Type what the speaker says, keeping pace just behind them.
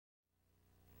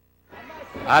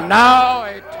And now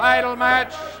a title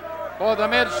match for the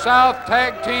Mid-South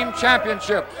Tag Team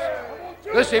Championships.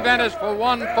 This event is for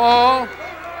one fall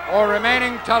or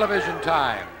remaining television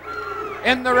time.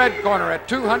 In the red corner at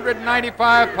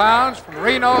 295 pounds from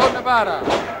Reno, Nevada,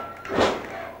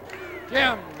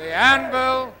 Jim the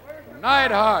Anvil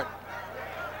Neidhart.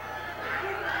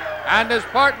 And his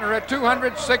partner at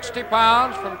 260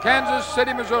 pounds from Kansas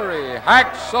City, Missouri,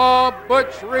 Hacksaw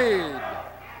Butch Reed.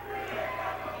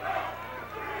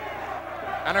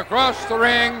 And across the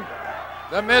ring,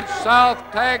 the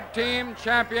Mid-South Tag Team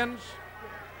Champions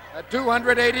at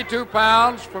 282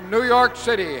 pounds from New York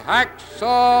City,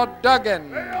 Hacksaw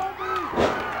Duggan.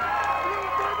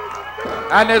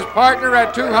 And his partner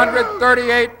at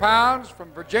 238 pounds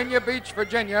from Virginia Beach,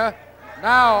 Virginia,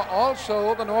 now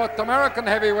also the North American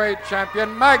heavyweight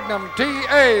champion, Magnum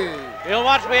T.A. You'll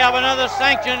watch, we have another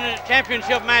sanctioned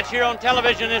championship match here on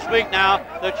television this week now.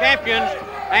 The champions,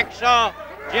 Hacksaw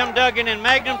Jim Duggan and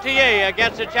Magnum T.A.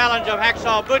 against the challenge of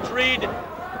Hacksaw Butch Reed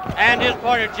and his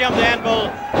partner, Jim the Anvil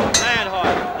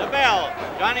Neidhart. The bell,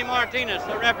 Johnny Martinez,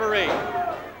 the referee.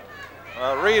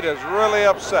 Reed is really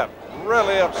upset,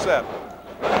 really upset.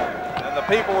 And the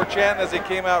people were chanting as he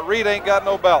came out, Reed ain't got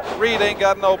no belt, Reed ain't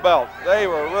got no belt. They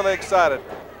were really excited.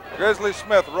 Grizzly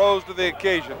Smith rose to the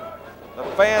occasion. The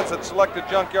fans had selected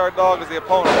Junkyard Dog as the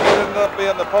opponent. He ended up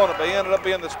being the opponent, but he ended up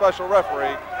being the special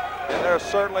referee. And there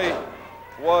certainly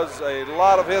was a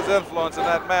lot of his influence in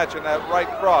that match, in that right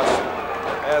cross,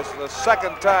 as the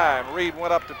second time Reed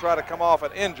went up to try to come off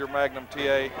and injure Magnum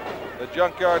T.A. The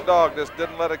Junkyard Dog just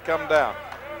didn't let it come down.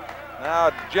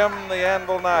 Now Jim the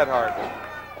Anvil Neidhart.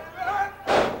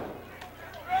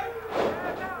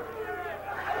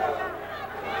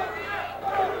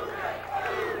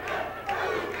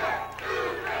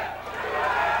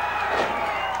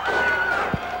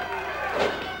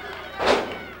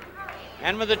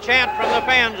 And with the chant from the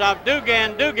fans of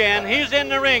Duggan, Duggan, he's in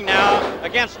the ring now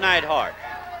against Neidhart.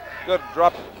 Good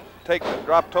drop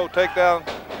toe takedown,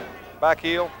 back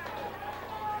heel.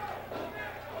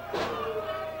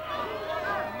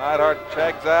 Neidhart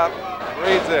checks out,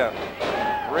 Reed's in.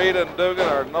 Reed and Duggan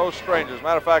are no strangers.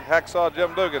 Matter of fact, Hacksaw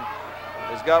Jim Duggan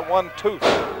has got one tooth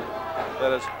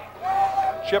that is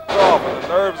chipped off and the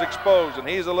nerve's exposed, and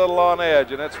he's a little on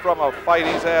edge, and it's from a fight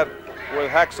he's had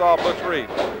with Hacksaw Butch Reed.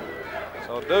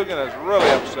 So Duggan is really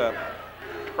upset.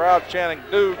 Crowd chanting,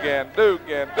 Duggan,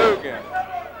 Duggan, Duggan.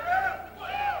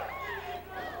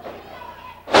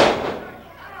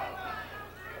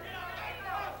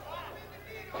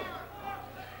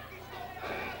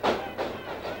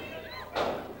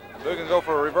 Duggan go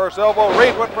for a reverse elbow.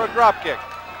 Reed went for a drop kick.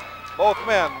 Both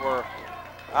men were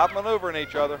outmaneuvering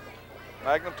each other.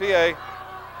 Magnum T.A.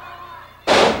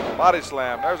 body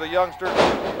slam. There's a youngster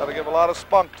got to give a lot of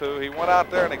spunk to. He went out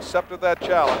there and accepted that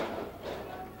challenge.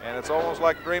 And it's almost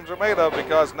like dreams are made of,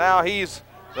 because now he's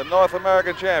the North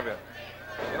American champion.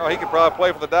 You know, he could probably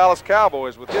play for the Dallas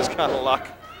Cowboys with his kind of luck.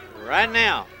 Right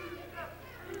now.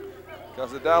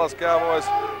 Because the Dallas Cowboys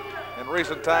in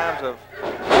recent times have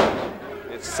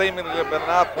seemingly been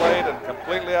outplayed and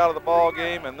completely out of the ball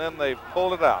game, and then they've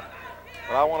pulled it out.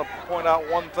 But I want to point out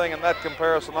one thing in that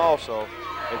comparison also.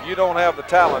 If you don't have the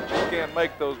talent, you can't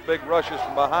make those big rushes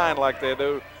from behind like they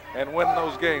do and win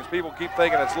those games. People keep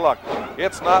thinking it's luck.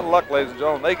 It's not luck, ladies and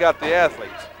gentlemen. They got the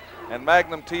athletes. And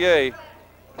Magnum T.A.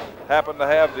 happened to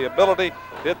have the ability to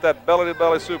hit that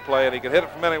belly-to-belly suplex, and he can hit it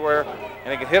from anywhere,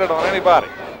 and he can hit it on anybody.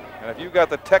 And if you've got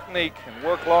the technique and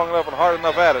work long enough and hard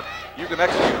enough at it, you can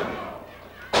execute it.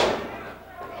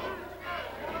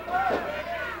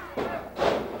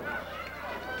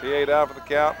 T.A. down for the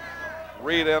count.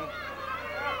 Reed in.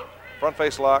 Front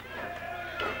face lock.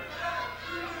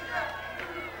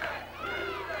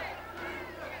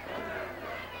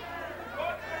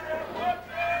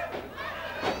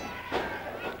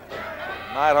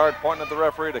 Neidhart pointing at the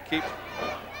referee to keep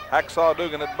Hacksaw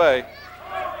Duggan at bay.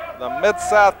 The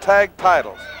Mid-South Tag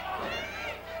titles.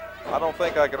 I don't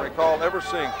think I can recall ever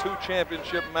seeing two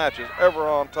championship matches ever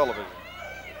on television.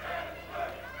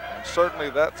 And certainly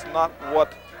that's not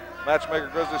what matchmaker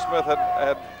Grizzly Smith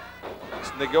had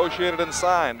negotiated and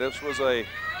signed. This was a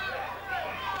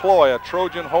ploy, a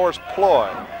Trojan horse ploy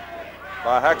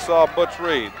by Hacksaw Butch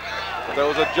Reed. But there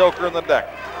was a joker in the deck.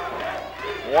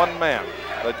 One man,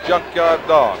 the Junkyard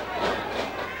Dog.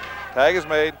 Tag is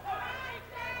made.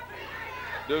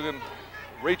 Duggan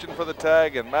reaching for the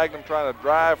tag, and Magnum trying to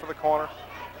drive for the corner.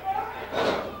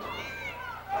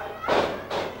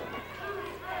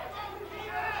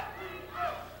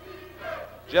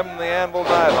 Jim the Anvil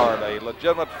Neidhart, a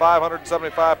legitimate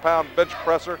 575-pound bench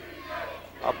presser,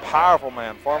 a powerful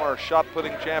man, former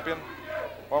shot-putting champion.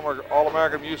 former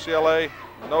All-American from UCLA,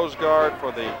 nose guard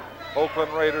for the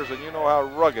Oakland Raiders, and you know how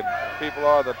rugged people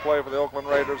are that play for the Oakland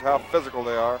Raiders, how physical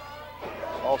they are.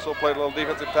 Also played a little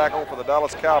defensive tackle for the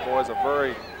Dallas Cowboys, a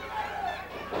very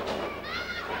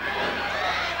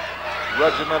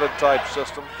regimented type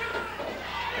system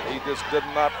he just did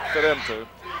not fit into.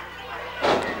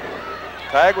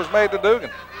 Tag was made to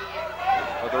Duggan,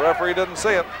 but the referee didn't see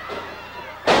it.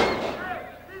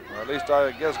 Or at least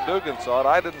I guess Duggan saw it.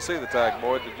 I didn't see the tag,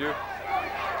 Boyd, did you?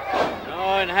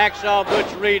 Oh, and Hacksaw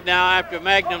Butch Reed now after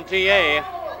Magnum TA.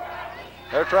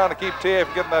 They're trying to keep TA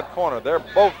from getting that corner. They're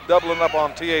both doubling up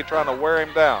on TA, trying to wear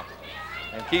him down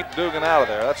and keep Duggan out of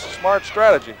there. That's a smart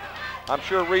strategy. I'm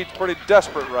sure Reed's pretty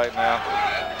desperate right now.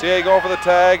 TA going for the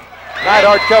tag.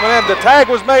 Neidhart coming in. The tag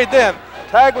was made then.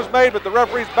 Tag was made, but the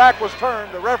referee's back was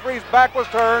turned. The referee's back was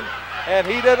turned, and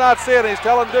he did not see it. He's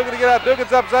telling Duggan to get out.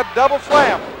 Duggan's upset, double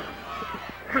slam.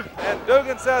 And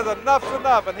Duggan says enough's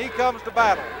enough, and he comes to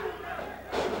battle.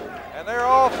 And they're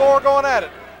all four going at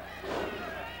it.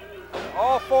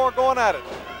 All four going at it.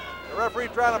 The referee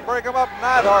trying to break them up.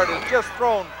 Neidhart has just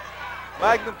thrown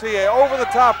Magnum TA over the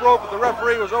top rope, but the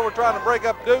referee was over trying to break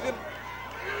up Duggan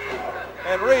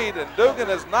and Reed, and Duggan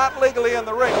is not legally in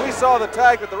the ring. We saw the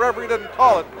tag, but the referee didn't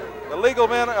call it. The legal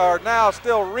men are now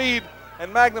still Reed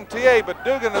and Magnum TA, but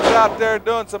Duggan is out there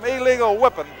doing some illegal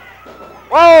whipping.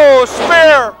 Whoa,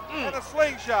 spear and a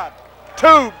slingshot.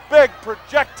 Two big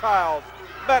projectiles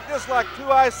met just like two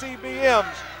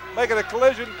ICBMs, making a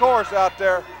collision course out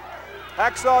there.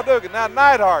 Hacksaw Duggan. Now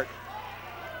Neidhart.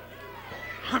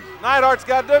 Neidhart's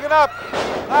got Duggan up.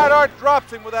 Neidhart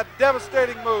drops him with that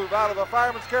devastating move out of a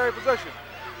fireman's carry position.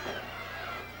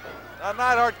 Now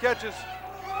Neidhart catches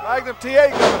Magnum TA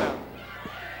coming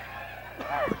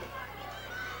out.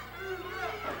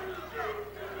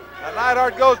 Now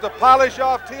Neidhart goes to polish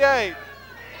off TA.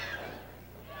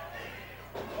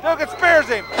 Duggan spears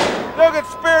him. Duggan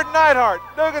speared Neidhart.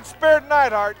 Duggan speared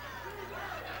Neidhart.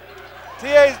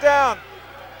 TA's down.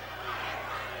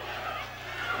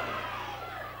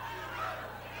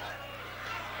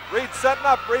 Reed setting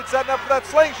up for that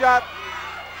slingshot.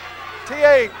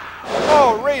 TA,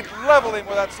 oh, Reed leveled him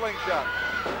with that slingshot.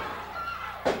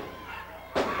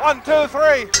 1, 2,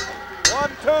 3. 1,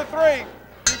 2, 3.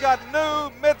 You got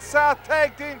new Mid-South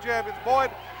Tag Team Champions, Boyd.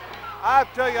 I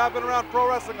tell you, I've been around pro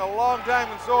wrestling a long time,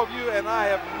 and so have you, and I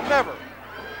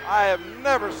have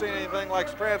never seen anything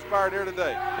like transpired here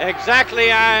today.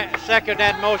 Exactly, I second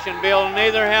that motion, Bill.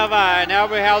 Neither have I. Now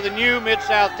we have the new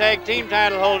Mid-South Tag Team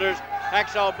title holders,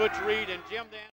 Hacksaw Butch Reed and Jim Dan.